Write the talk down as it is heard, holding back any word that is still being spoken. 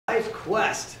life's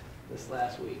quest this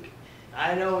last week.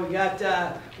 I know we got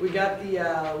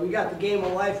the game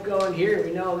of life going here.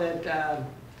 We know that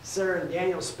Sarah and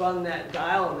Daniel spun that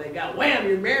dial and they got wham,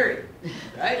 you're married,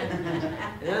 right?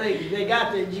 And then you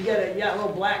got a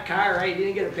little black car, right? You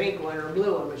didn't get a pink one or a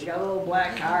blue one, but you got a little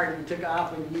black car and you took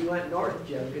off and you went north. Did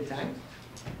you have a good time?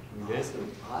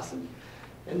 Awesome, awesome.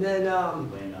 And then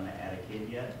Landed on the attic kid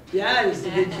yet? Yeah,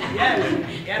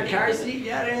 you got a car seat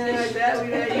yet, anything like that?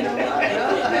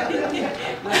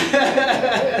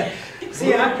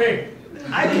 See, I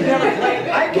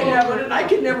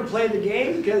could never play the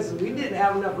game because we didn't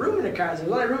have enough room in the cars. There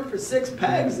was only room for 6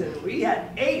 pegs, and we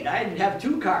had 8. I had to have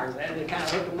 2 cars. I had to kind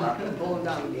of hook them up and pull them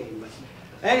down the game. But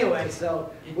anyway,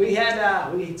 so we had.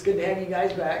 It's good to have you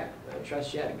guys back. I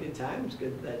trust you had a good time. It's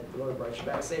good that the Lord brought you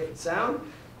back safe and sound.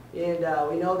 And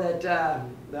we know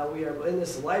that we are in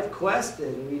this life quest,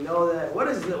 and we know that what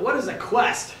is a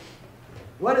quest?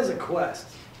 What is a quest?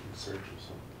 Search of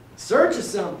something. Search of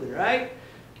something, right?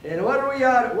 And what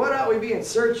ought we be in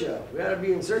search of? We ought to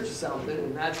be in search of something,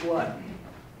 and that's what?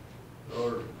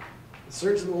 Lord.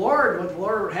 Search of the Lord, what the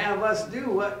Lord would have us do.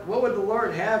 What would the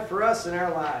Lord have for us in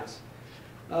our lives?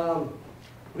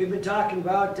 We've been talking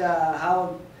about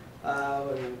how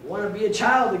want to be a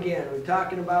child again. We're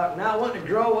talking about not wanting to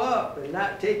grow up and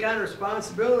not take on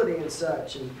responsibility and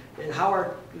such, and how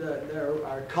our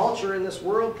culture in this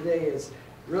world today has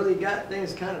really got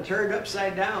things kind of turned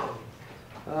upside down.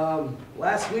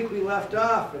 Last week we left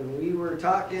off and we were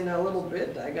talking a little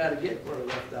bit. I got to get where we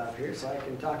left off here so I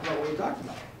can talk about what we talked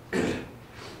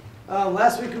about.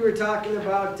 Last week we were talking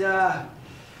about the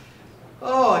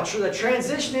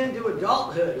transition into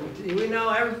adulthood. We know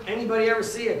anybody ever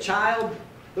see a child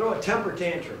throw a temper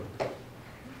tantrum?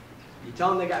 You tell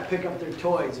them they got to pick up their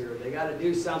toys or they got to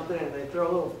do something and they throw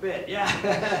a little fit. Yeah.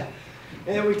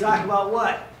 And then we talk about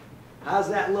what? How's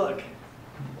that look?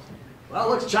 Well, it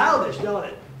looks childish, don't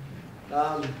it?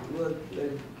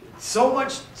 So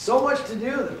much to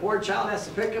do. The poor child has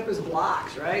to pick up his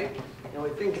blocks, right? And we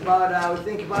think about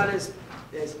as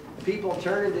people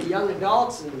turn into young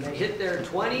adults and they hit their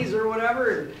 20s or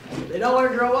whatever, and they don't want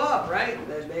to grow up, right?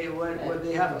 When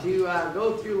they have to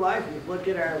go through life. We look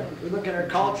at our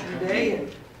culture today,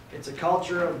 and it's a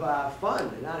culture of fun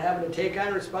and not having to take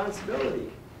on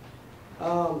responsibility.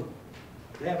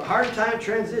 They have a hard time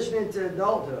transitioning into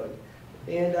adulthood.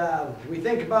 And we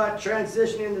think about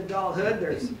transitioning into adulthood.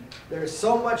 There's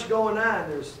so much going on.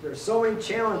 There's so many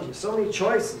challenges, so many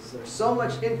choices. There's so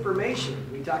much information.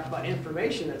 We talked about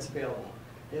information that's available.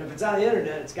 And if it's on the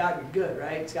internet, it's got to be good,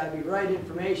 right? It's got to be right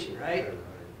information, right?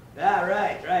 Yeah,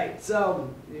 right. So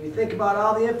you think about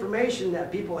all the information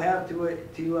that people have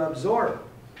to absorb.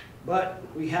 But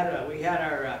we had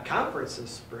our conference this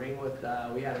spring with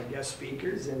we had our guest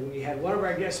speakers, and we had one of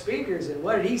our guest speakers, and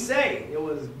what did he say? It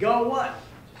was go what?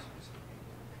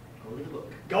 Go to the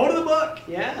book. Go to the book.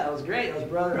 Yeah, that was great. That was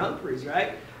Brother Humphreys,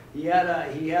 right? He had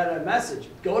a message.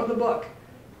 Go to the book.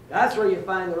 That's where you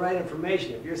find the right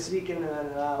information. If you're seeking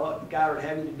on what God would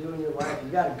have you to do in your life,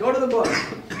 you got to go to the book.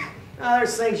 Now,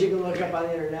 there's things you can look up on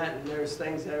the internet, and there's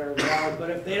things that are valid, but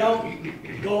if they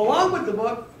don't go along with the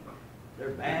book, they're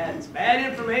bad. It's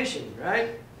bad information,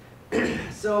 right?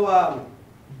 So,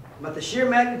 but the sheer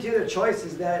magnitude of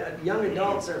choices that young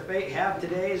adults have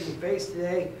today and face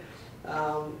today,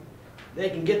 they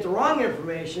can get the wrong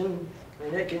information,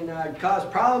 and it can cause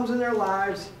problems in their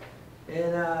lives,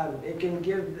 and it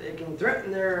can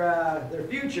threaten their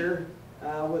future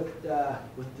with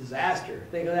disaster.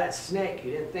 Think of that snake.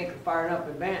 He didn't think far enough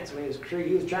in advance when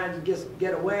he was trying to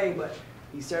get away, but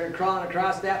he started crawling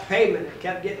across that pavement. It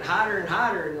kept getting hotter and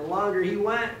hotter, and the longer he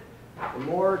went, the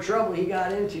more trouble he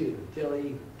got into until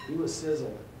he was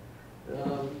sizzled.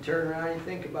 Turn around and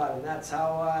think about it, and that's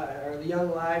how our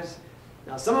young lives.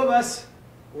 Now, some of us,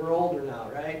 we're older now,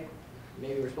 right?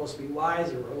 Maybe we're supposed to be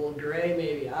wiser, we're a little gray,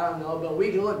 maybe, I don't know, but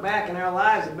we can look back in our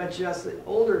lives. I bet you us, the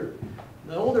older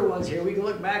ones here, we can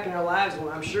look back in our lives, and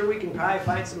I'm sure we can probably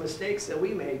find some mistakes that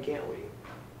we made, can't we?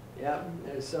 Yep.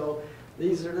 And so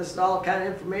these are just all kind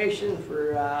of information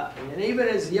for, and even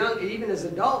as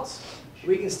adults,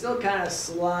 we can still kind of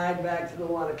slide back to the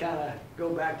one to kind of go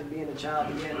back to being a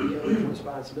child again and get away from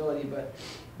responsibility. But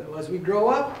as we grow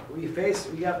up, we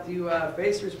have to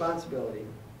face responsibility.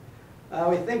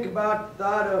 We think about the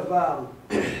thought of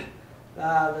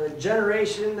the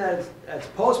generation that's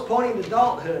postponing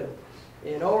adulthood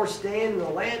and overstaying the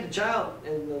land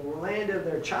of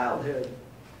their childhood.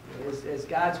 As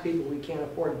God's people, we can't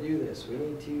afford to do this. We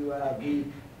need to be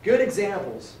good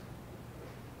examples.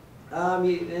 And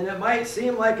it might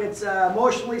seem like it's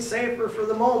emotionally safer for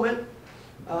the moment,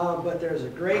 but there's a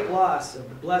great loss of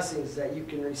the blessings that you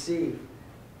can receive.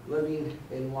 living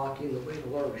and walking the way the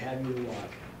Lord would have you to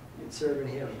walk and serving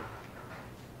Him.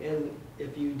 And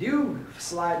if you do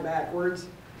slide backwards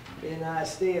and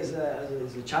stay as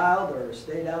a child or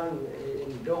stay down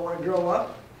and don't want to grow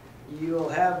up, you'll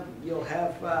have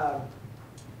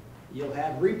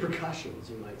repercussions,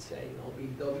 you might say.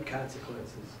 There'll be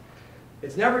consequences.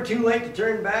 It's never too late to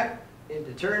turn back and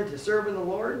to turn to serving the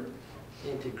Lord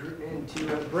and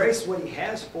to embrace what He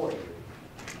has for you.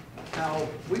 Now,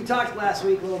 we talked last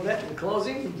week a little bit in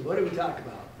closing. What did we talk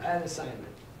about? I had an assignment.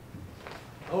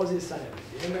 What was the assignment?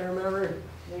 Anybody remember?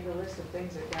 Make a list of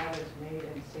things that God has made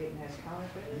and Satan has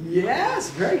counterfeited. Yes,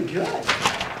 very good.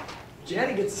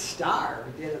 Jenny gets a star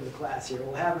at the end of the class here.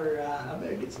 We'll have her, I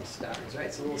better get some stars,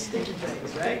 right? Some little sticky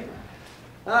things, right?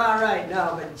 All right,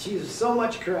 no, but she's so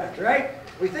much correct, right?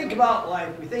 We think about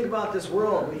life, we think about this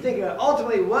world, we think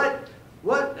ultimately what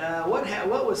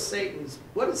is Satan's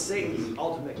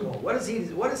ultimate goal? What is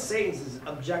Satan's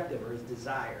objective or his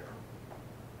desire?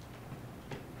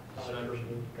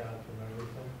 Separation God from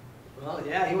everything. Well,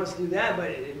 yeah, he wants to do that, but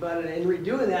in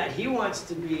doing that, he wants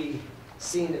to be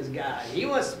seen as God. He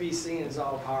wants to be seen as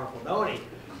all-powerful, don't he?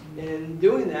 And in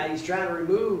doing that, he's trying to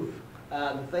remove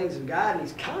the things of God, and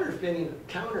he's counterfeiting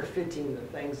the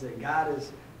things that God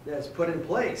has put in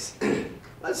place.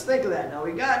 Let's think of that. Now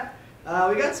we got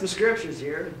some scriptures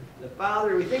here. The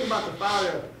Father. We think about the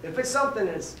Father. If it's something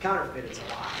that's counterfeit, it's a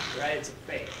lie, right? It's a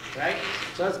fake, right?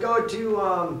 So let's go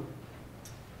to.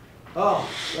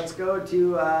 Let's go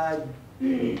to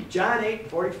John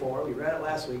 8:44. We read it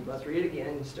last week. Let's read it again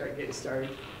and start getting started.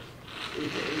 We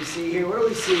see here. What do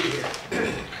we see here?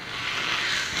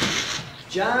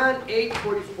 John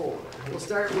 8:44. We'll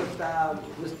start with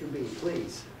Mr. B,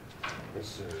 please. Yes,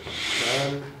 sir.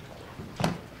 John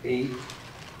 8,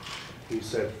 you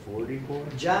said 44?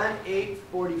 John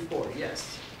 8:44,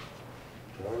 yes.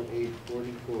 John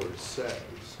 8:44 says,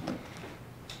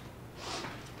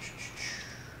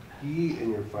 Ye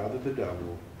and your father the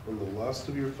devil, and the lust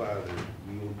of your father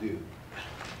ye will do.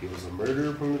 He was a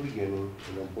murderer from the beginning,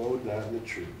 and abode not in the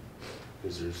truth,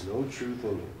 because there is no truth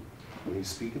in him. When he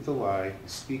speaketh a lie, he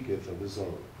speaketh of his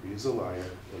own, for he is a liar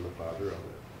and the father of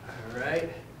it. All right.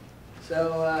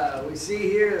 So we see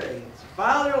here that his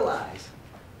father lies.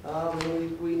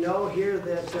 We know here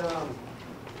that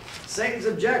Satan's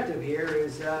objective here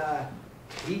is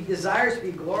he desires to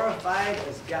be glorified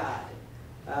as God.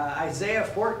 Isaiah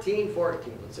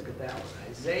 14:14. Let's look at that one.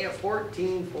 Isaiah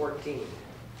 14:14.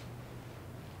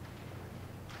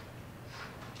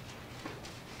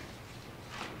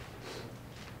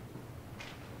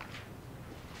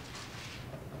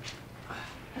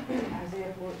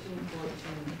 Isaiah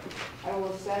 14:14. I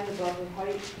will ascend above the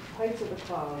heights of the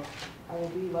clouds. I will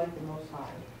be like the Most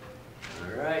High.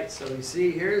 All right. So we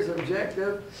see here his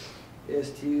objective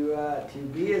is to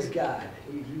be as God.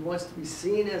 He wants to be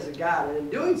seen as a God, and in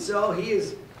doing so, he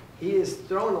is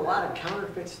throwing a lot of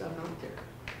counterfeit stuff out there.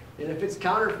 And if it's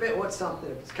counterfeit, what's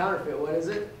something? If it's counterfeit, what is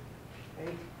it?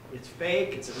 Fake. It's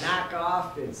fake. It's a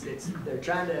knockoff. They're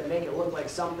trying to make it look like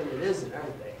something it isn't,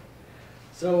 aren't they?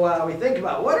 So we think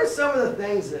about what are some of the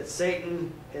things that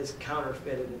Satan has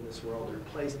counterfeited in this world or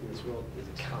placed in this world as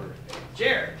a counterfeit.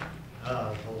 Jared.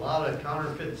 A lot of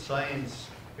counterfeit science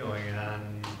going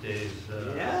on these days.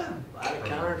 Yeah, a lot of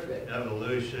counterfeit.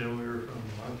 Evolution, we were from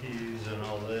monkeys and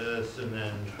all this, and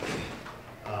then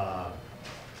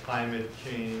climate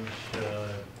change,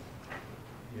 what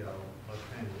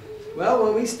kind of... Well,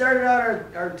 when we started out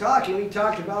our talking, we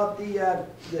talked about the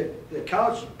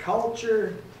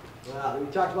culture. Well, we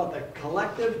talked about the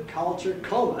collective culture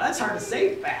coma. That's hard to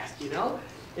say fast, you know.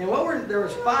 And there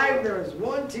was 5. There was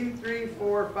 1, 2, 3,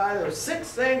 4, 5. There were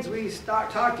 6 things we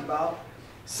talked about.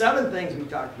 7 things we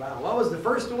talked about. What was the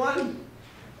first one?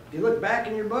 If you look back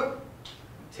in your book,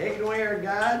 taking away our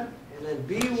God, and then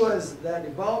B was that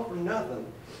evolved from nothing.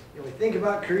 And we think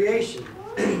about creation.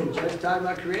 Just talking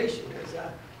about creation.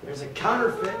 There's a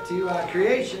counterfeit to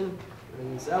creation,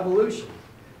 and it's evolution.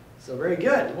 So very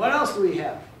good. What else do we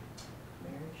have?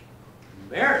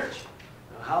 Marriage.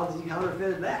 Now, how has he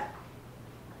counterfeited that?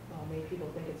 Well, many people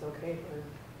think it's okay for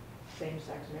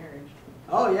same-sex marriage.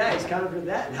 Oh yeah, he's counterfeited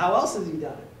that. And how else has he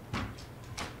done it?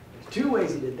 There's 2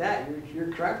 ways he did that.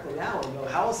 You're correct on that one, though.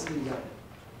 How else has he done it?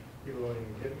 People don't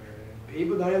even get married.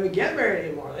 People don't even get married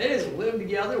anymore. They just live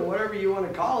together, whatever you want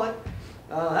to call it.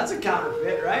 That's a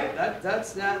counterfeit, right? That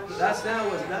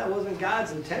wasn't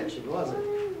God's intention, was it?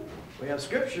 We have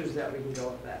scriptures that we can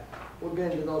go with that. We'll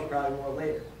get into those probably more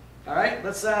later. All right,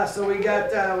 let's. So we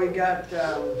got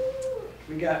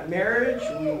marriage.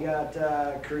 We got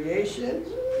creation.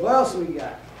 What else we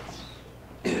got?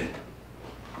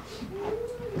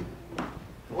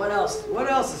 What What else? What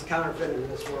else is counterfeited in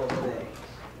this world today?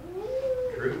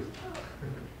 Truth.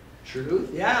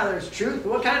 Truth? Yeah, there's truth.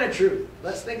 What kind of truth?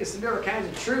 Let's think of some different kinds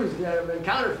of truths that have been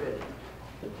counterfeited.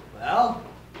 Well,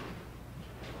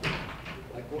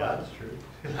 like what? God's truth.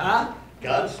 Huh?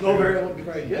 God's Oh, truth.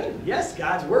 very good. Yes,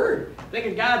 God's Word. Think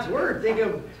of God's Word. Think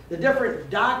of the different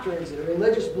doctrines and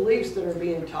religious beliefs that are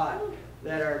being taught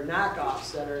that are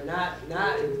knockoffs, that are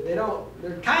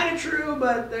they're kind of true,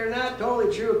 but they're not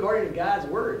totally true according to God's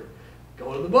Word.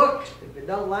 Go to the book. If it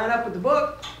don't line up with the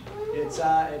book, it's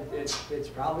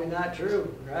probably not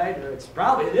true, right? Or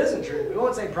it isn't true. We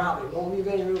won't say probably. We won't leave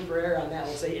any room for error on that.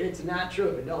 We'll say it's not true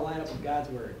if it don't line up with God's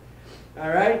Word. All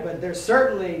right, but there's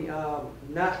certainly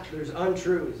there's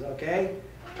untruths, okay?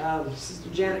 Sister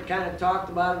Janet kind of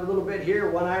talked about it a little bit here.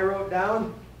 One I wrote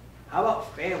down. How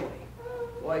about family?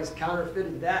 Well, he's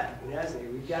counterfeited that, hasn't he?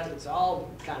 It's all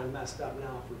kind of messed up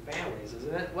now for families,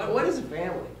 isn't it? What is a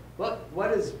family?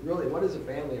 What is a family, or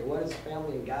what is a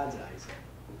family in God's eyes?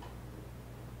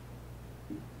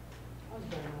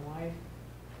 Husband and wife,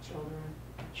 children.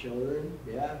 Children,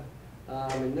 yeah.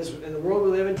 In the world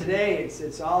we live in today,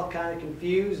 it's all kind of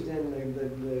confused, and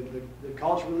the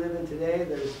culture we live in today,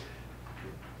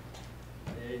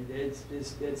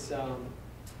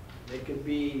 it could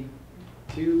be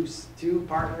two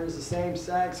partners the same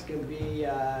sex, can be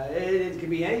it could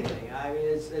be anything. I mean,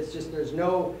 it's just there's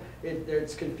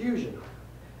confusion.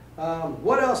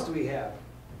 What else do we have?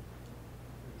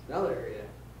 Another area.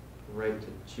 Right to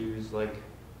choose, like,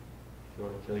 if you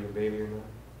want to kill your baby or not.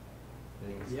 I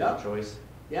think it's Yep. their choice.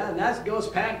 Yeah, and that goes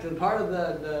back to the part of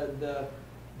the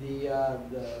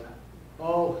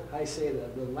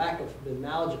lack of the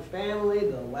knowledge of family,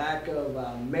 the lack of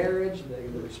marriage, the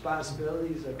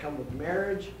responsibilities that come with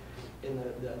marriage, and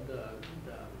the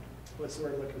what's the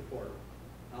word I'm looking for?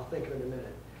 I'll think of it in a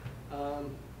minute.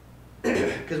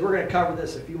 Because we're going to cover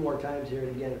this a few more times here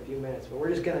again in a few minutes, but we're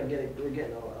just going to we're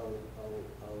getting a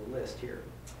list here.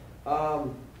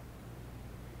 So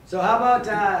how about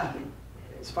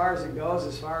as far as it goes,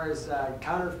 as far as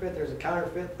counterfeit, there's a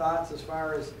counterfeit thoughts as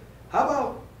far as, how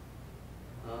about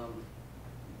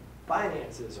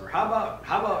finances, or how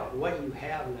about what you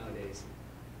have nowadays?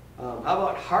 How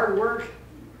about hard work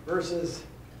versus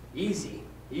easy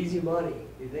money?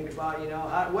 You think about,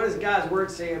 what does God's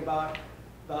Word say about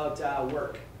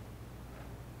work?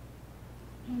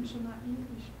 Man shall not eat,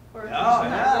 or Oh, he shall yeah.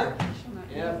 not work, he shall not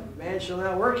eat. Yeah, man shall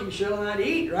not work, he shall not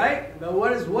eat, right? But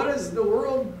what is the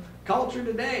world culture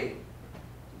today?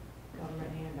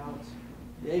 Government handouts.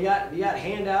 You got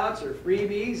handouts or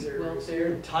freebies, or Welfare.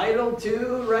 you're entitled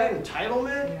to, right?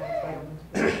 Entitlement. Yeah,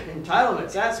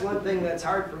 Entitlements. That's one thing that's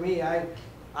hard for me. I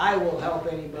will help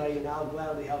anybody, and I'll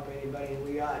gladly help anybody, and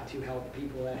we ought to help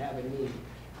people that have a need.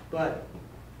 But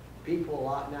people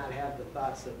ought not have the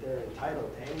thoughts that they're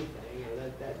entitled to anything, or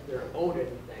that they're owed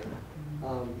anything.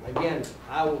 Again,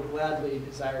 I will gladly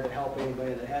desire to help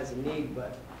anybody that has a need,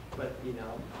 but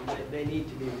they need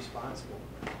to be responsible,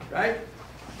 right?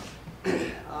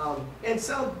 And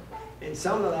some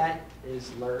of that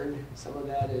is learned. Some of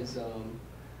that is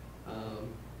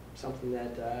something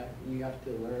that you have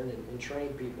to learn and train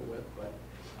people with.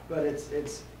 But it's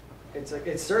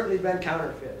certainly been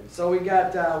counterfeited. So we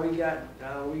covered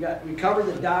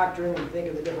the doctrine. We think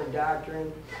of the different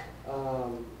doctrine.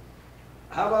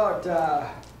 How about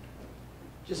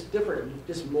just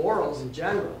morals in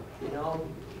general?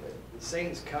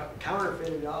 Satan's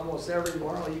counterfeited almost every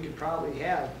moral you could probably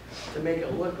have to make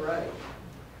it look right.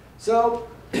 So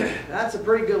that's a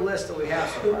pretty good list that we have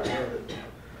so far.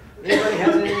 Anybody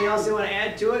has anything else they want to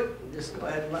add to it? Just go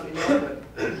ahead and let me know.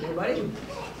 But anybody?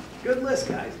 Good list,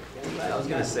 guys. Anybody? I was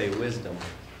going to say wisdom.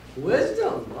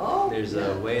 Wisdom. Oh, There's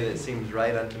a way that seems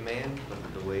right unto man, but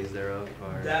the ways thereof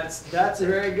are... That's a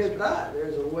very good thought.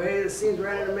 There's a way that seems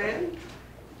right unto man.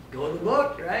 Go to the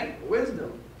book, right?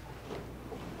 Wisdom.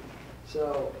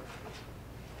 So,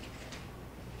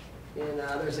 and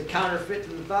there's a counterfeit to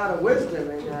the thought of wisdom,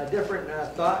 and different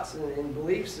thoughts and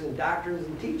beliefs and doctrines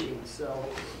and teachings.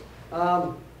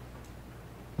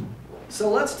 So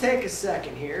let's take a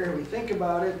second here. We think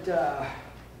about it.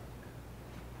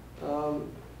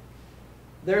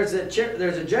 There's a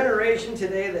generation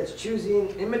today that's choosing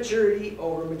immaturity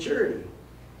over maturity,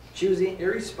 choosing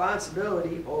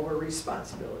irresponsibility over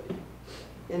responsibility.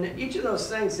 And each of those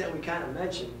things that we kind of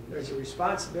mentioned, there's a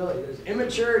responsibility. There's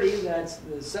immaturity, that's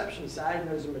the deception side, and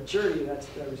there's a maturity, that's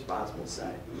the responsible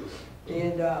side.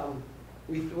 And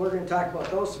we're going to talk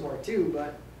about those some more too.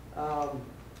 But of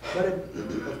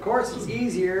course, it's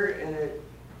easier, and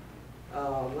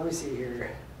let me see here.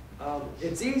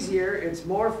 It's easier, it's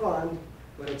more fun,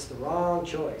 but it's the wrong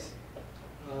choice.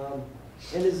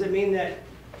 And does it mean that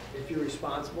if you're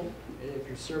responsible, and if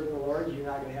you're serving the Lord, you're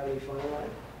not going to have any fun in life.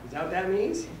 Is that what that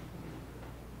means?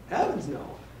 Heavens no.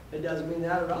 It doesn't mean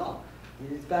that at all.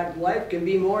 In fact, life can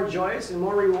be more joyous and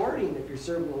more rewarding if you're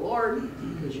serving the Lord,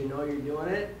 because you know you're doing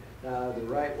it the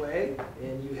right way,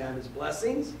 and you have His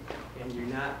blessings, and you're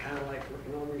not kind of like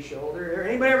looking over your shoulder.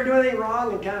 Anybody ever do anything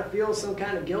wrong and kind of feel some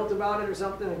kind of guilt about it or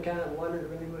something, and kind of wonder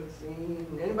if anybody's seen?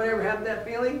 Anybody ever have that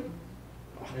feeling?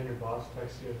 And your boss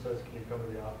texts you and says, "Can you come to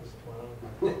the office tomorrow?"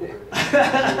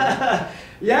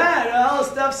 Yeah, and all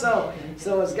this stuff.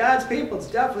 So as God's people, it's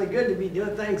definitely good to be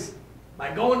doing things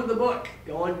by going to the book,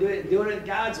 doing it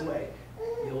God's way.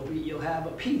 You'll have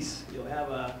a peace. You'll have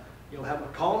a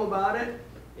calm about it,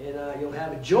 and you'll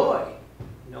have a joy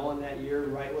knowing that you're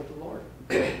right with the Lord.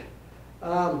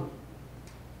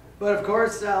 But of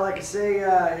course, like I say,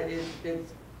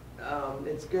 it's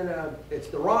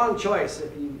the wrong choice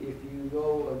if you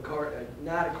go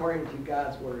not according to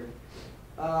God's word.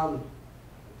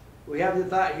 We have the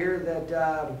thought here that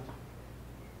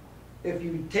if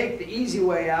you take the easy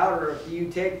way out, or if you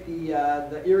take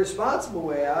the irresponsible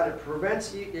way out, it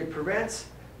prevents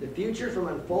the future from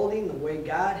unfolding the way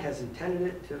God has intended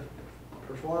it to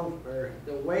perform, or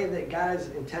the way that God has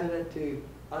intended it to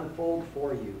unfold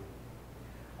for you.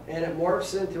 And it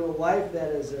morphs into a life that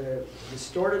is a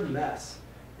distorted mess.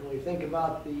 And we think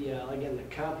about again, the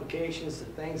complications, the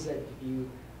things that you,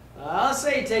 let's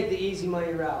say you take the easy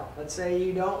money route. Let's say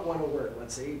you don't want to work.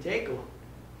 Let's say you take one.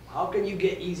 How can you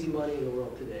get easy money in the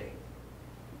world today?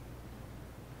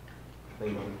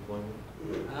 Claim unemployment.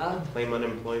 Huh? Claim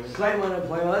unemployment. Claim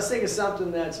unemployment. Let's think of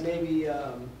something that's maybe,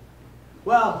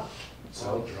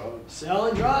 Sell drugs.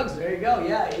 selling drugs. There you go.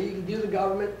 Yeah, you can do the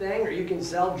government thing, or you can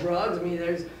sell drugs. I mean,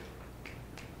 there's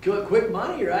quick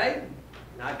money, right?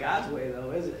 Not God's way,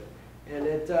 though, is it?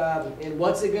 And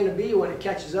what's it going to be when it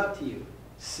catches up to you?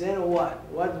 Sin or what?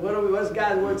 What does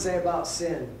God's word say about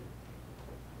sin?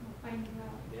 I'll find you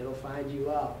out. It'll find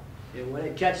you out. And when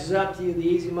it catches up to you, the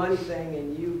easy money thing,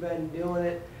 and you've been doing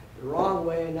it the wrong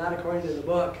way, not according to the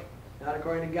book, not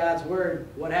according to God's word,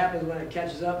 what happens when it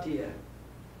catches up to you?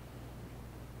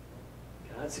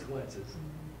 Consequences.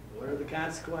 What are the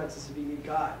consequences if you get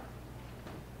caught?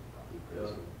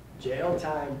 Jail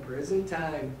time, prison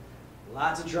time,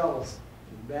 lots of troubles,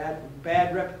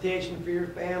 bad reputation for your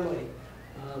family,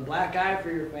 black eye for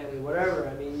your family, whatever.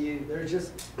 I mean, there's just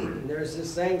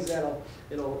things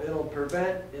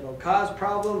it'll cause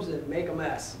problems and make a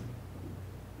mess.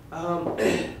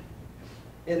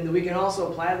 And we can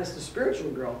also apply this to spiritual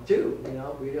growth too. You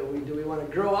know, do we want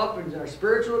to grow up in our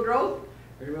spiritual growth,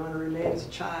 or do we want to remain as a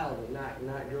child and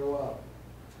not grow up?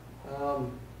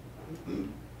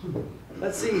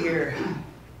 Let's see here.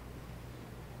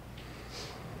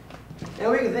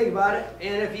 And we can think about it.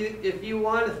 And if you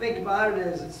want to think about it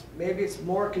as maybe it's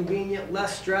more convenient,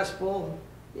 less stressful,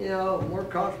 more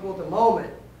comfortable at the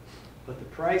moment, but the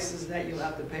prices that you'll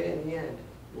have to pay in the end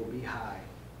will be high.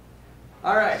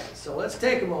 All right, so let's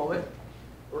take a moment.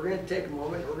 We're going to take a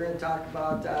moment. We're going to talk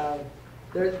about.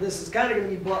 This is kind of going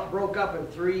to be broke up in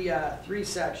three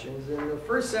sections. And the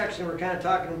first section we're kind of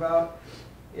talking about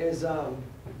is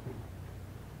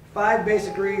 5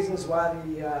 basic reasons why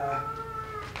the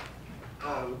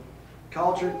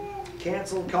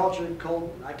canceled culture,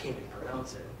 I can't even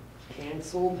pronounce it,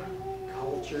 canceled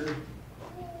culture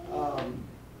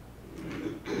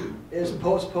is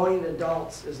postponing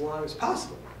adults as long as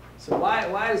possible. So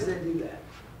why does it do that?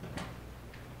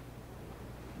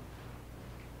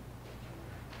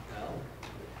 Well,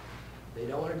 they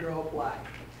don't want to grow up why?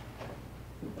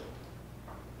 You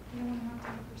don't have to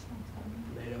have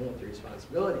responsibility. They don't want the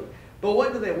responsibility. But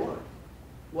what do they want?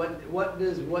 What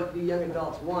do young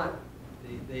adults want?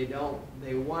 They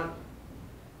want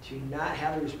to not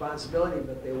have the responsibility,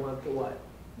 but they want the what?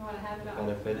 You want to have it all.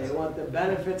 Benefits. They want the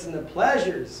benefits and the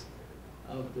pleasures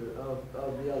of the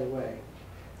other way.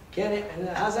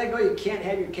 How's that go? You can't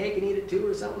have your cake and eat it too,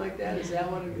 or something like that? Is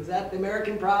that the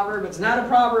American proverb? It's not a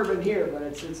proverb in here, but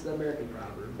it's the American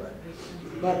proverb.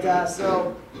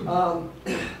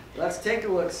 Let's take a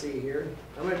look. See here.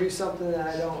 I'm going to do something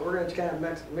that we're going to kind of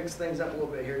mix things up a little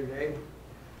bit here today.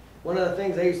 One of the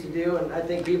things I used to do, and I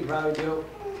think people probably do,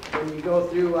 when you go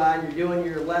through and you're doing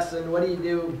your lesson, what do you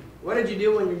do? What did you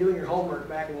do when you're doing your homework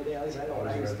back in the day? At least I know what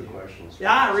I used to do. Read the questions.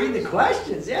 Yeah, read the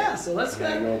questions. Yeah, so let's I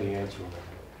go. know the answer.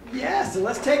 Yeah, so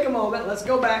let's take a moment. Let's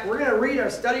go back. We're going to read our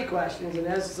study questions, and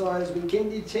as we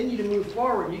continue to move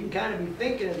forward, you can kind of be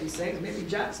thinking of these things, maybe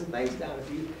jot some things down. If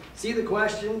you see the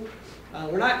question,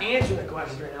 we're not answering the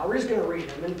questions right now. We're just going to read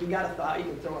them, and if you got a thought, you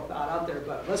can throw a thought out there.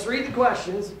 But let's read the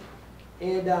questions,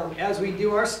 and as we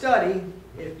do our study,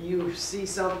 if you see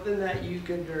something that you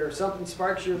could, or something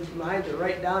sparks your mind to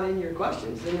write down in your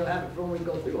questions, then you'll have it for when we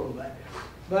go through them.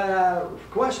 But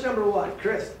question number 1,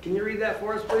 Chris, can you read that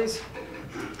for us, please?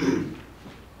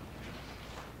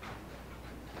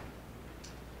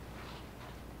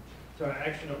 So I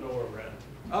actually don't know where we're at.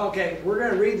 Okay, we're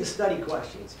going to read the study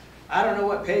questions. I don't know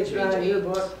what page you're on in your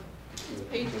book.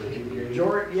 Page 8.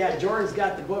 Jordan's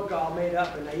got the book all made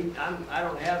up, and I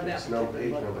don't have that. It's no particular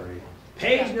page book. number 8.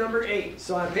 Page number 8.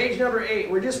 So on page number 8,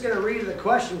 we're just going to read the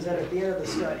questions that are at the end of the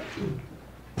study.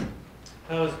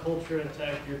 How has culture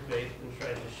attacked your faith and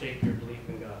tried to shape your belief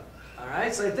in God? All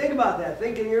right, so think about that.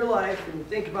 Think in your life, and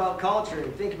think about culture,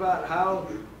 and think about how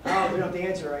we don't have to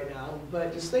answer right now,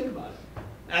 but just think about it.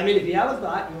 I mean, if you have a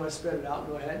thought, you want to spit it out,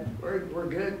 go ahead. We're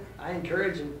good. I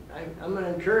encourage, and I'm going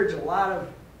to encourage a lot of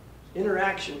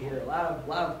interaction here, a lot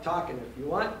of talking if you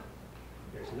want.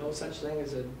 There's no such thing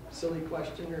as a silly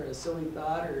question or a silly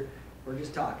thought, or we're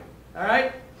just talking. All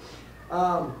right?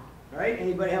 All right,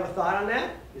 anybody have a thought on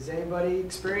that? Has anybody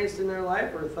experienced in their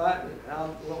life or thought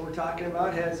what we're talking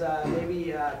about has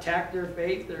maybe attacked their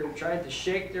faith or tried to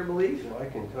shake their belief? Well, I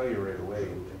can tell you right away,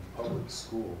 in public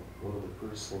school, one of the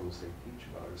first things they teach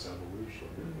about is evolution.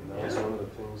 And that was one of the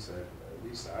things that at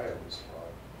least I always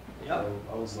taught. Yep.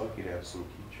 I was lucky to have some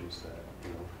teachers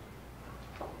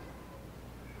that,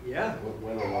 Yeah.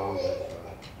 went along with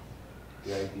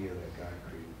the idea that God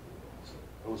created the world. So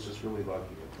I was just really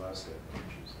lucky and blessed to have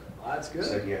teachers that Well, that's good.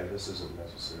 said, yeah, this isn't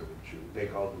necessarily true. They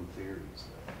called them theories.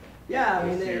 Yeah, I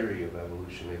mean, The theory of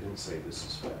evolution, they didn't say this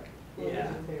is fact. Well, it Yeah.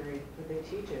 is a theory, but they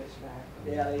teach it as fact.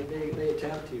 Yeah, they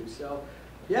attempt to. So,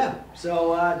 yeah.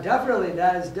 So definitely,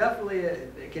 that is definitely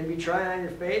it can be trying on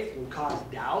your faith. It can cause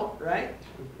doubt, right?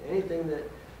 Anything that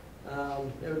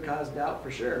it would cause doubt for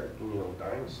sure. And,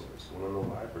 dinosaurs. Going in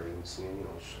the library and seeing,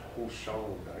 a whole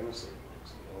show of dinosaur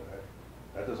books.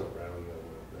 That doesn't rattle you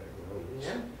out of that.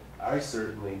 Yeah. I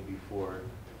certainly, before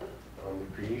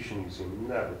the Creation Museum,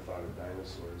 never thought of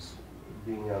dinosaurs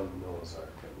being on the Noah's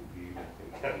Ark. That would be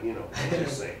anything,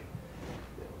 just saying.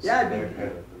 So Yeah, that it'd be-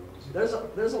 kind of throws.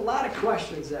 There's a lot of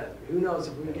questions that who knows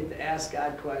if we get to ask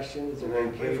God questions And or then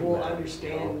if cavemen, we'll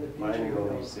understand the future. finding Who all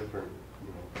these knows? different,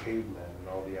 cavemen and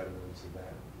all the evidence of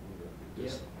that.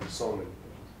 There's so many things.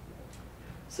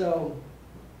 So,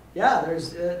 yeah,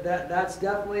 there's that's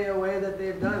definitely a way that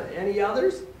they've done it. Any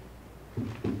others?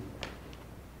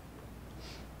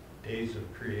 Days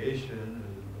of creation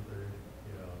is another,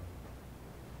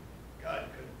 God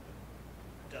could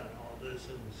have done all this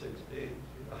in 6 days,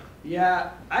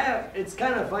 Yeah, it's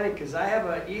kind of funny because I have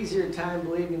an easier time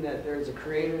believing that there's a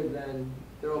creator than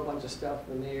throw a bunch of stuff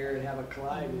in the air and have a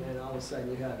collide and then all of a sudden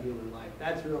you have human life.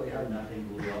 That's really hard. Nothing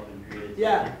blew up and created.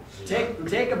 Yeah, something.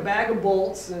 take a bag of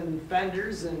bolts and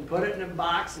fenders and put it in a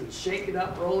box and shake it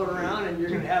up, roll it around, and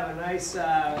you're gonna have a nice,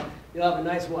 you'll have a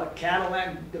nice what,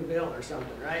 Cadillac DeVille or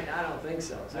something, right? I don't think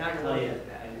so. It's I not can gonna tell look you, like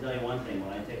that. I can tell you one thing,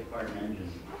 when I take apart an engine,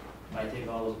 if I take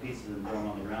all those pieces and throw them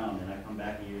on the ground and I come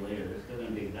back a year later, they're still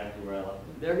gonna be exactly where I left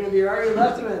them. They're gonna be already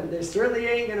left them in. They certainly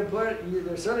ain't gonna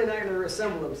they're certainly not gonna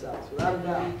reassemble themselves, without a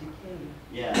doubt.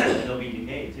 Yeah, they'll be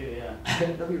decayed too, yeah.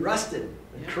 They'll be rusted,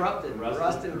 and corrupted,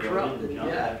 rusted and corrupted, Junk,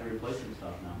 I yeah. have to replace some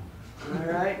stuff now.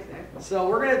 All right,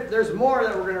 so there's more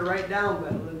that we're gonna write down,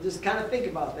 but just kind of think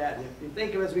about that. And if you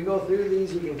think of as we go through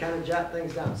these, you can kind of jot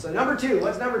things down. So number 2,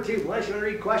 what's number 2? Melissa, you wanna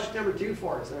read question number 2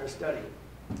 for us in our study?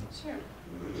 Sure.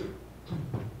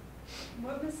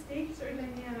 What mistakes or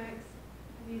dynamics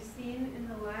have you seen in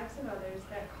the lives of others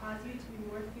that cause you to be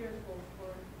more fearful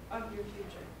of your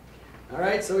future? All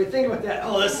right, so we think about that.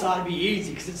 Oh, this ought to be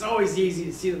easy, because it's always easy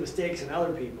to see the mistakes in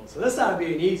other people. So this ought to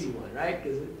be an easy one, right?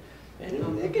 Because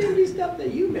it can be stuff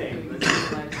that you made.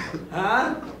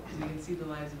 Huh? You can see the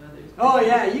lives of others. Oh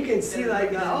yeah, you can see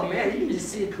like, oh man, you can just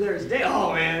see it clear as day.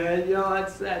 Oh man,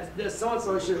 that's so and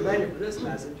so should have been here for this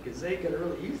message because they could have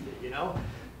really used it,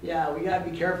 Yeah, we gotta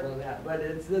be careful of that. But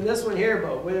it's in this one here,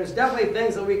 but there's definitely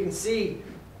things that we can see.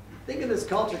 Think of this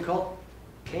culture called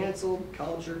canceled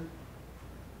culture.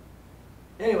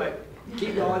 Anyway,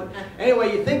 keep going.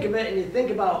 Anyway, you think of it and you think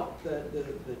about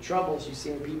the troubles you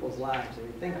see in people's lives, and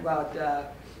you think about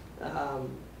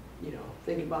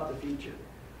think about the future.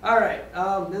 All right,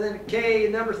 and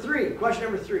then number 3, question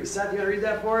number 3. Seth, you want to read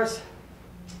that for us?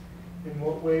 In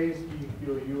what ways do you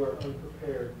feel you are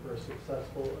unprepared for a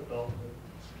successful adulthood?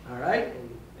 All right,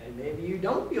 and maybe you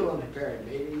don't feel unprepared.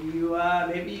 Maybe you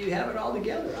have it all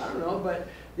together. I don't know, but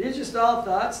these are just all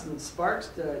thoughts and sparks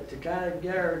to kind of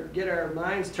get our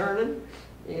minds turning.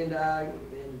 And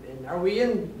are we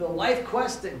in the life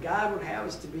quest that God would have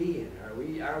us to be in?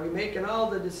 Are we making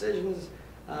all the decisions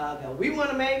that we want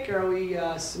to make? Or are we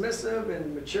submissive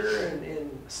and mature and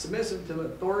submissive to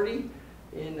authority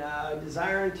in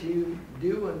desiring to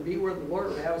do and be where the Lord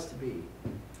would have us to be?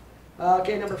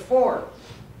 Okay, number 4.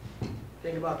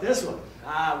 Think about this one.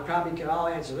 We probably could all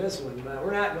answer this one, but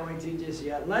we're not going to just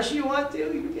yet. Unless you want to,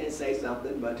 you can say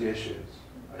something. But Dishes.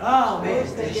 oh I man,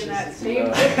 was thinking that dishes. same.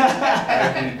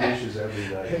 I do dishes every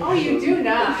night. Oh, you do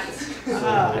not.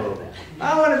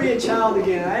 I want to be a child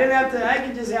again. I didn't have to. I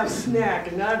could just have a snack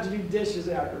and not have to do dishes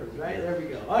afterwards. Right there we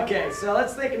go. Okay, so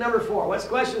let's think of number 4. What's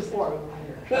question 4?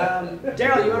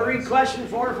 Daryl, you want to read question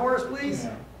 4 for us, please?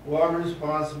 Yeah. What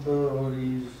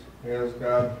responsibilities has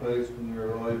God placed in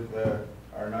your life that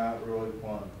are not really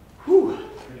fun? Whew.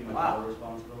 Pretty much Wow. all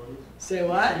responsibilities. Say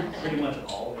what? Pretty much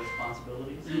all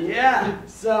responsibilities. Yeah.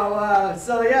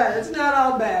 So yeah, it's not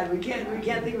all bad. We can't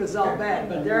think of it as all bad,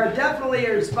 but there are definitely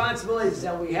responsibilities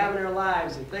that we have in our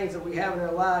lives and things that we have in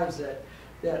our lives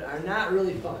that are not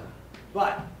really fun.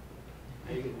 But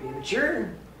are you going to be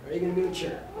mature? Or are you going to be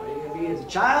mature? Are you going to be as a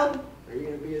child? Or are you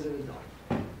going to be as an adult?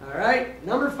 All right.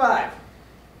 Number 5.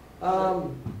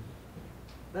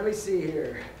 Let me see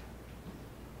here.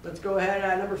 Let's go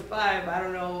ahead. Number 5. I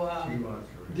don't know. She wants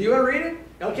to read. Do you want to read it?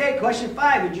 Okay. Question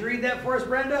 5. Did you read that for us,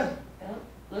 Brenda?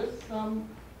 List some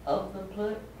of the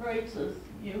prices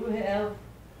you would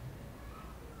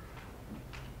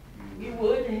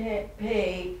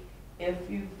pay if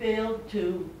you failed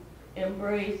to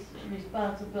embrace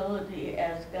responsibility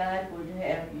as God would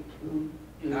have you to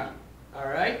do. All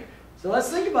right. So let's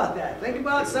think about that. Think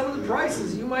about some of the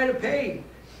prices you might have paid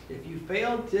if you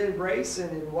failed to embrace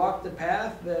and walk the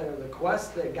path, the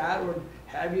quest that God would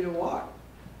have you to walk.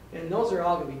 And those are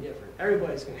all going to be different.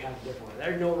 Everybody's going to have a different one.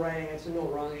 There's no right answer, no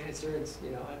wrong answer. It's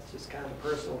it's just kind of a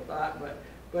personal thought,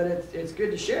 but it's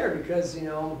good to share because if you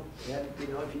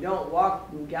don't walk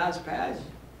in God's path,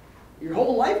 your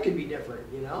whole life could be different.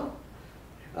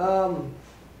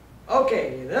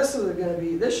 Okay, this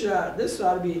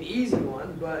ought to be an easy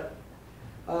one, but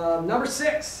number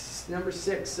 6.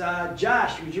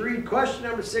 Josh, would you read question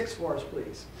number 6 for us,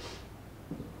 please?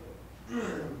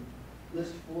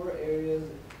 List 4 areas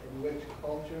in which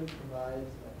culture provides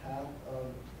a path of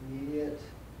immediate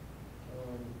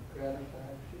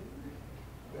gratification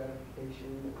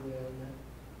when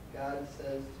God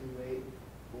says to wait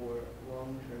for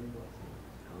long-term blessings.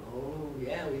 Oh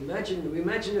yeah, we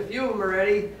mentioned a few of them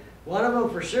already. One of them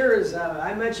for sure is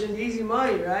I mentioned easy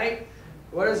money, right?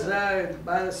 What is that?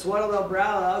 By the sweat of thy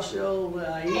brow thou shalt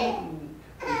eat. And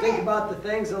you think about the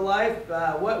things of life.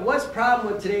 What's the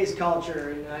problem with today's culture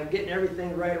and getting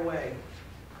everything right away?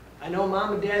 I know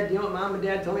Mom and Dad. You know what Mom and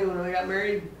Dad told me when we got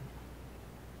married?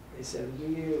 They said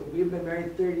we've been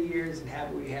married 30 years and have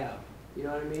what we have. You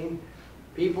know what I mean?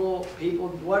 People.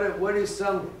 What do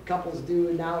some couples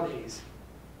do nowadays?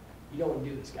 You don't want to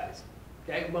do this, guys.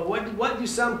 Okay, but what do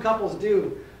some couples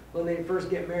do when they first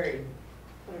get married?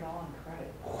 Put it all on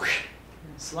credit.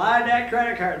 Slide that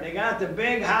credit card. They got the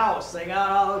big house. They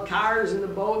got all the cars and the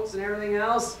boats and everything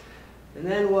else. And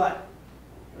then what?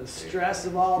 The stress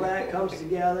of all that comes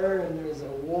together, and there's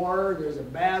a war, there's a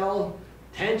battle,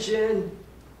 tension,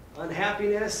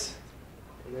 unhappiness,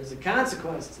 and there's a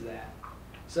consequence to that.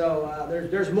 So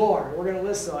there's more. We're going to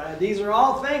list them. These are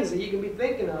all things that you can be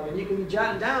thinking of and you can be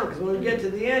jotting down, because when we get to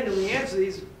the end and we answer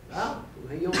these, well,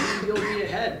 you'll be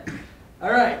ahead. All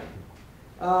right.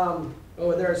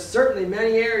 There are certainly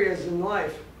many areas in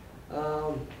life.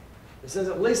 It says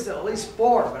at least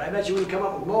 4, but I bet you we can come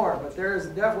up with more. But there's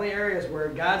definitely areas where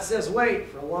God says wait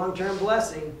for a long-term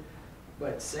blessing,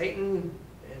 but Satan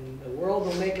and the world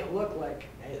will make it look like,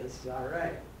 hey, this is all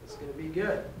right. It's going to be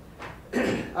good.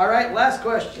 All right, last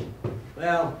question.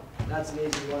 Well, that's an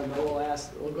easy one, but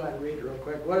we'll go ahead and read it real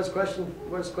quick. What is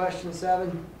question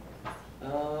 7?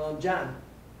 John.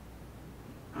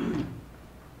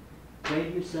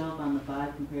 Grade yourself on the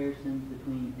 5 comparisons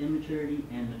between immaturity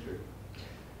and maturity.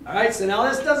 All right, so now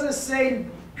this doesn't say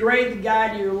grade the guy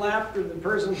to your left or the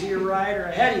person to your right or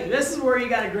ahead of you. This is where you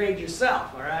got to grade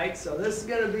yourself. All right, so this is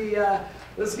going to be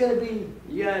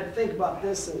you got to think about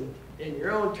this in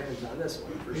your own terms on this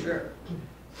one for sure.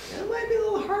 And it might be a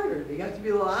little harder. You have to be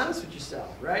a little honest with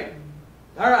yourself, right?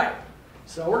 All right,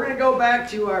 so we're going to go back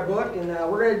to our book, and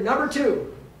we're going to number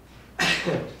 2.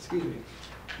 Excuse me.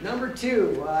 Number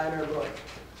 2 in our book.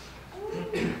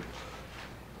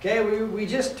 Okay, we've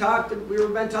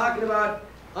been talking about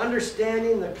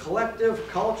understanding the collective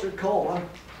culture coma.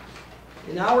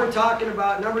 And now we're talking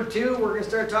about number 2, we're going to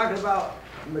start talking about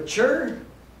mature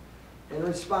and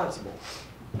responsible.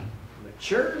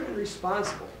 Mature and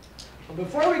responsible.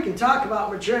 Before we can talk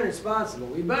about mature and responsible,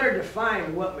 we better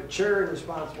define what mature and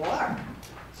responsible are.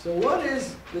 So what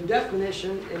is the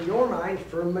definition in your mind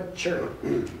for mature?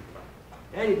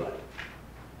 Anybody?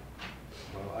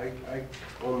 Well, I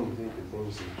only think of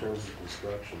things in terms of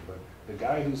construction, but the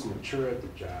guy who's mature at the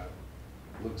job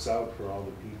looks out for all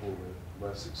the people with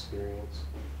less experience.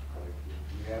 Like,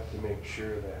 you have to make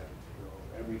sure that,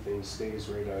 everything stays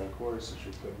right on course as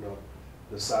you're putting up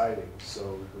the siding.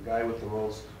 So the guy with the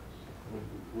most,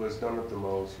 who has done it the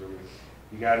most, really,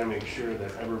 you gotta make sure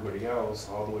that everybody else,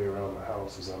 all the way around the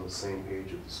house, is on the same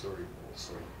page of the story pole.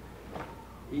 So,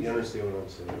 you understand what I'm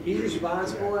saying? He's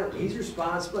responsible, and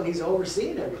he's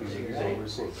overseeing everything, He's right?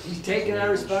 overseeing. He's taking on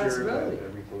Making sure responsibility. that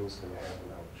everything's gonna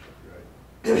happen out,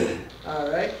 right?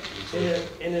 All right,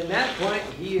 and in that point,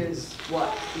 he is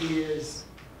what? He is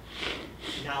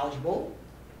knowledgeable,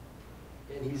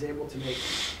 and he's able to make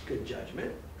good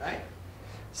judgment, right?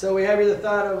 So we have here the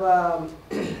thought of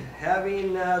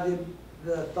having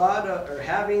the thought of, or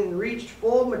having reached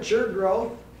full mature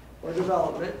growth or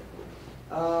development,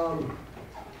 and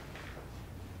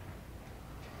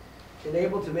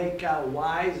able to make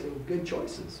wise and good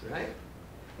choices, right?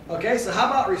 Okay, so how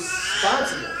about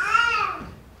responsible?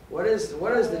 What is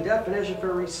the definition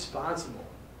for responsible?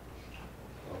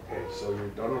 Okay, so you're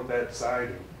done with that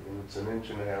siding, and it's 1.5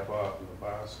 inches off, and the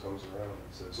boss comes around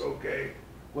and says, okay,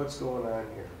 what's going on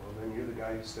here? Well, then you're the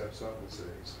guy who steps up and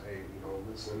says, hey,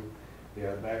 listen,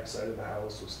 the back side of the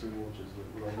house was 3 inches,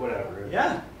 whatever.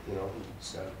 Yeah. You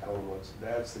just gotta tell him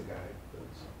that's the guy.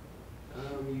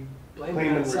 You blame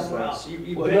it on someone else.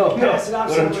 What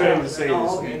I'm trying to say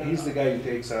is, he's the guy who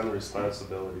takes on the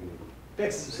responsibility and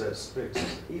fixes fixes it.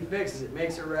 He fixes it,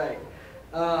 makes it right.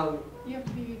 You have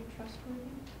to be trustworthy.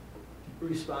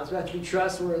 Responsible, you have to be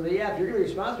trustworthy. Yeah, if you're gonna be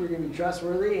responsible, you're gonna be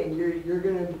trustworthy, and you're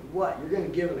gonna what? You're gonna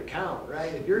give an account,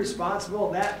 right? If you're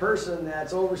responsible, that person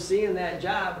that's overseeing that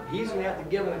job, he's gonna have to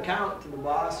give an account to the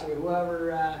boss or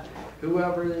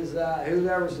whoever's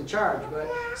in charge. But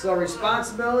so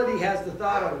responsibility has the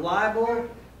thought of liable,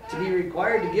 to be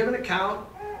required to give an account,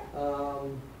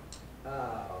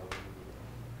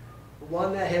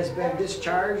 one that has been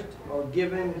discharged or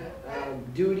given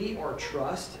duty or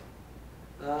trust.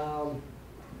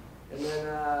 And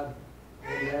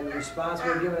then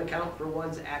responsible to give an account for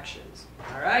one's actions.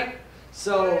 All right?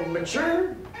 So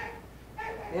mature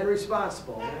and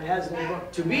responsible. And it has to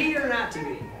be or not to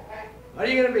be. What are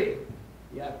you going to be?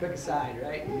 You got to pick a side,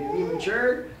 right? You're going to be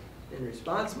mature and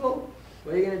responsible.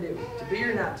 What are you going to do? To be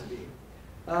or not to be?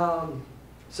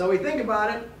 So we think about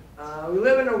it. We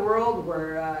live in a world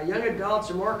where young adults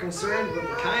are more concerned with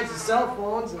the kinds of cell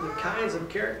phones and the kinds of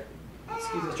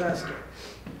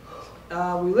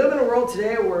we live in a world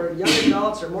today where young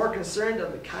adults are more concerned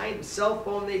of the kind of cell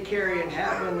phone they carry and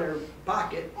have in their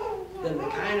pocket than the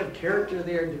kind of character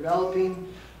they are developing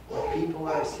or people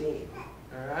are seeing.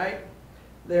 All right?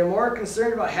 They're more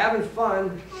concerned about having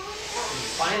fun and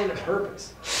finding a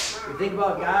purpose. We think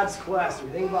about God's quest.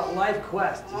 We think about life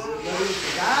quest. Is it living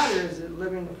for God or is it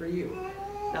living for you?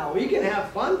 Now, we can have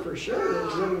fun for sure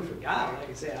living for God. Like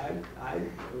I say,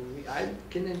 I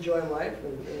can enjoy life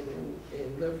and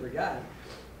live for God.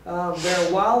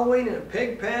 They're wallowing in a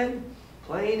pig pen,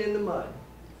 playing in the mud.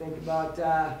 Think about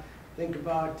they're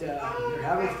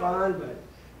having fun, but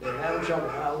they're having trouble.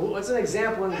 What's an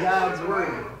example in God's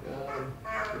Word?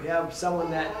 We have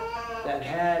someone that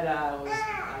had, I'm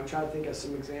trying to think of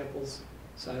some examples,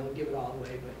 so I don't give it all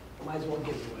away, but I might as well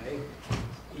give it away.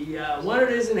 He wanted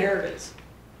his inheritance.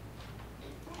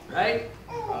 Right?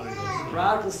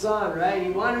 Prodigal son, right?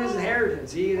 He wanted his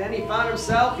inheritance. Then he found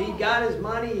himself, he got his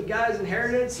money, he got his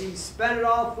inheritance, he spent it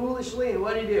all foolishly, and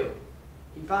what did he do?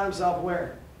 He found himself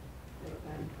where?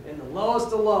 In the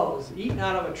lowest of lows, eating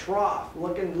out of a trough,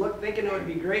 thinking it would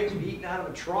be great to be eating out of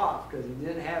a trough because he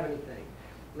didn't have anything.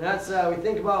 And that's, we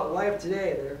think about life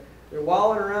today. They're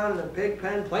wallowing around in a pig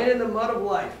pen, playing in the mud of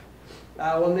life,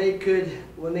 when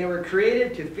they were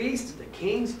created to feast at the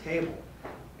king's table.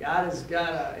 God has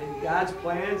got in God's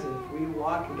plans, and if we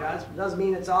walk in God's, it doesn't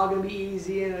mean it's all going to be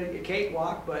easy and a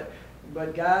cakewalk, but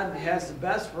God has the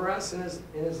best for us in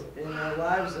our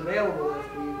lives available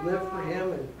if we live for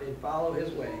Him and follow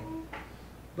His way.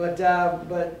 But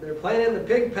they're playing in the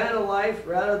pig pen of life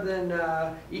rather than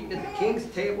eating at the king's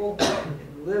table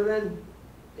and living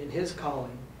in His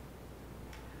calling.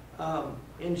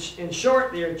 In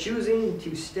short, they are choosing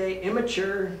to stay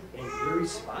immature and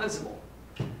irresponsible.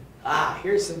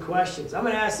 Here's some questions. I'm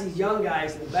going to ask these young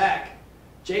guys in the back.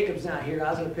 Jacob's not here. I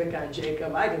was going to pick on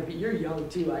Jacob. You're young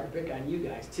too. I can pick on you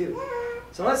guys too.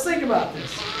 So let's think about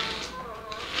this.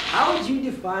 How would you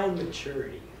define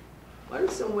maturity? What are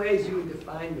some ways you would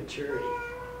define maturity?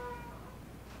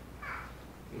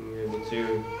 You're able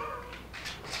to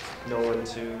know when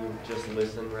to just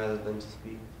listen rather than to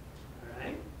speak. All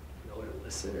right. Know when to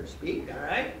listen or speak. All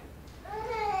right.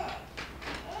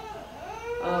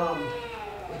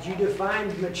 Would you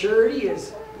define maturity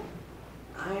as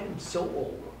I am so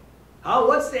old?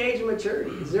 What's the age of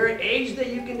maturity? Is there an age that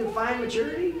you can define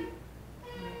maturity?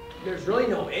 There's really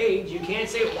no age. You can't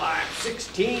say, well, I'm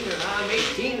 16 or I'm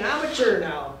 18 and I'm mature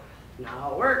now. Not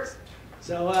how it works.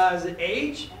 So is it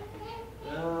age?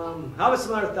 How about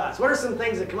some other thoughts? What are some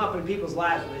things that come up in people's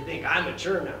lives when they think, I'm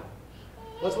mature now?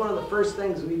 What's one of the first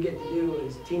things we get to do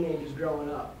as teenagers growing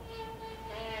up?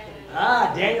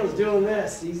 Daniel's doing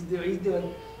this. He's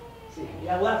doing, see,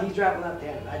 left, he's driving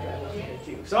left-handed. I drive left-handed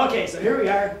too. So, okay, so here we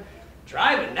are,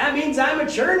 driving. That means I'm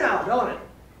mature now, don't it?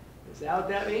 Is that what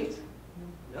that means?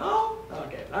 No?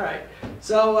 Okay, all right.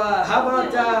 So, how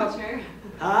about,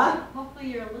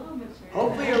 Hopefully you're a little mature.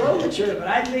 Hopefully you're a little mature, but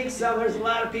I think there's a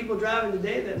lot of people driving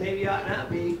today that maybe ought not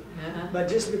be. But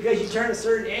just because you turn a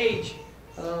certain age,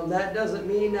 that doesn't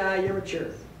mean you're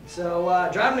mature. So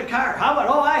driving a car, how about,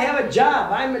 I have a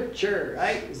job, I'm mature,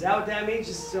 right? Is that what that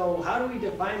means? So how do we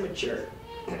define mature?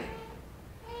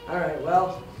 All right,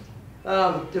 well,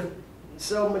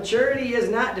 so maturity is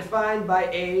not defined by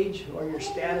age or your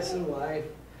status in life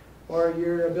or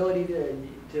your ability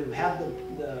to have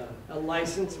a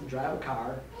license to drive a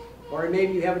car, or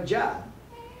maybe you have a job.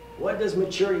 What does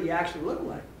maturity actually look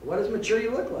like? What does maturity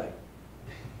look like?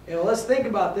 Let's think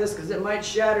about this because it might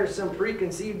shatter some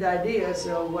preconceived ideas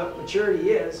of what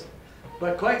maturity is.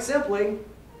 But quite simply,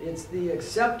 it's the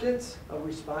acceptance of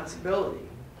responsibility.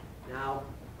 Now,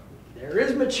 there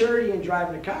is maturity in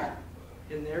driving a car,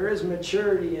 and there is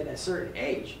maturity at a certain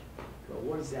age. But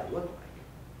what does that look like?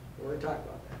 We're going to talk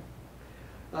about that.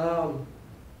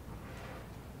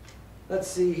 Let's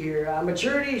see here.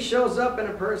 Maturity shows up in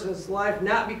a person's life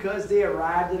not because they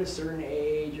arrived at a certain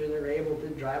age or they're able to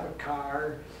drive a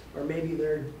car, or maybe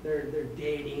they're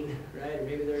dating, right? Or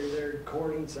maybe they're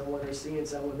courting someone or seeing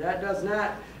someone. That does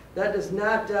not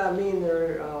mean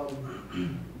they're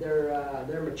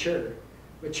mature.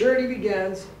 Maturity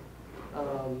begins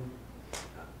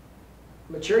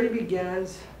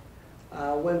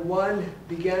when one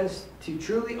begins to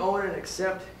truly own and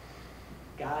accept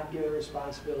God-given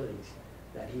responsibilities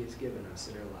that He has given us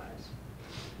in our lives.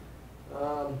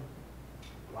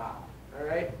 Wow. All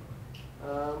right.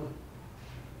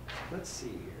 Let's see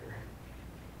here.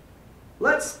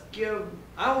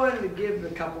 I wanted to give a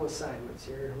couple assignments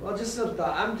here. Well, just some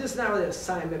thought. I'm just not really an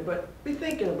assignment, but be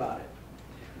thinking about it.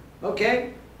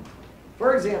 Okay?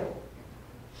 For example,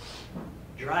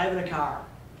 driving a car.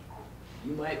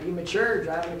 You might be mature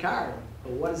driving a car,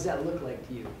 but what does that look like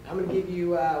to you? I'm going to give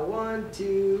you 1,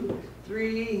 2,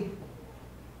 3.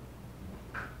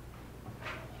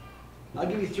 I'll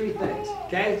give you 3 things,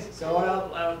 okay? So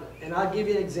I'll give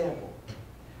you an example.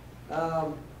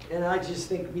 And I just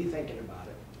be thinking about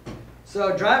it.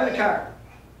 So driving a car.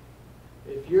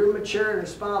 If you're mature and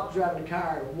responsible driving a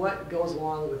car, what goes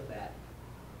along with that?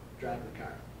 Driving a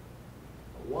car.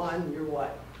 1, you're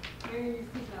what? Wearing your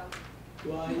seatbelt.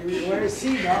 Well, you're wearing a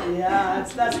seatbelt. Yeah,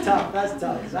 that's tough. That's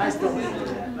tough. 'Cause I still want to do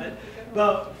that.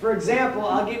 But for example,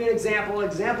 I'll give you an example. An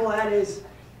example of that is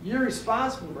you're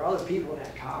responsible for other people in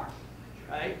that car,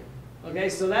 right? Okay,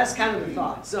 so that's kind of the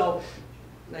thought. So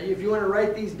now if you want to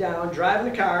write these down,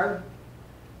 driving a car,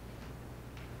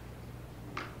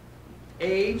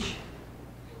 age,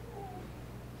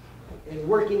 and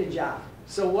working a job.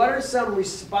 So what are some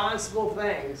responsible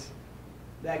things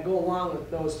that go along with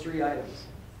those 3 items?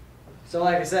 So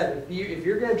like I said, if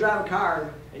you're going to drive a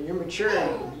car and you're mature,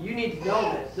 you need to know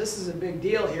that this is a big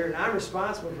deal here and I'm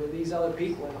responsible for these other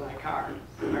people in my car.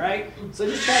 All right? So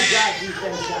just try to jot a few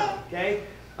things down, okay?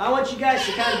 I want you guys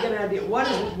to kind of get an idea. We want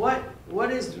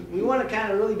to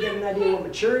kind of really get an idea of what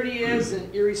maturity is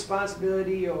and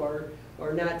irresponsibility or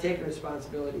not taking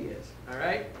responsibility is. All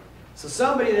right? So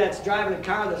somebody that's driving a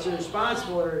car that's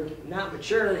irresponsible or not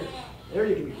mature, they're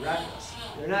going to be reckless.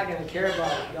 They're not going to care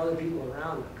about the other people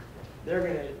around them. They're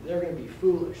gonna be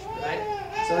foolish, right?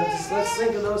 So just let's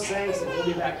think of those things, and we'll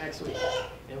be back next week,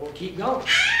 and we'll keep going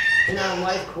in our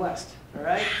life quest. All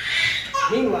right.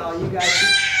 Meanwhile, you guys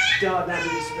don't need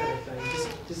to spin a thing.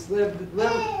 Just live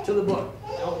to the book.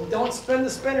 Don't spin the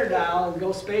spinner dial and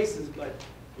go spaces, but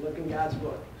look in God's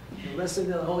book. And listen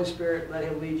to the Holy Spirit. Let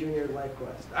Him lead you in your life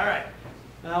quest. All right.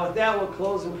 Now with that, we'll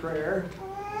close in prayer.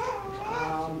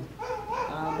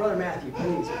 Brother Matthew,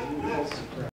 please, would you close in prayer?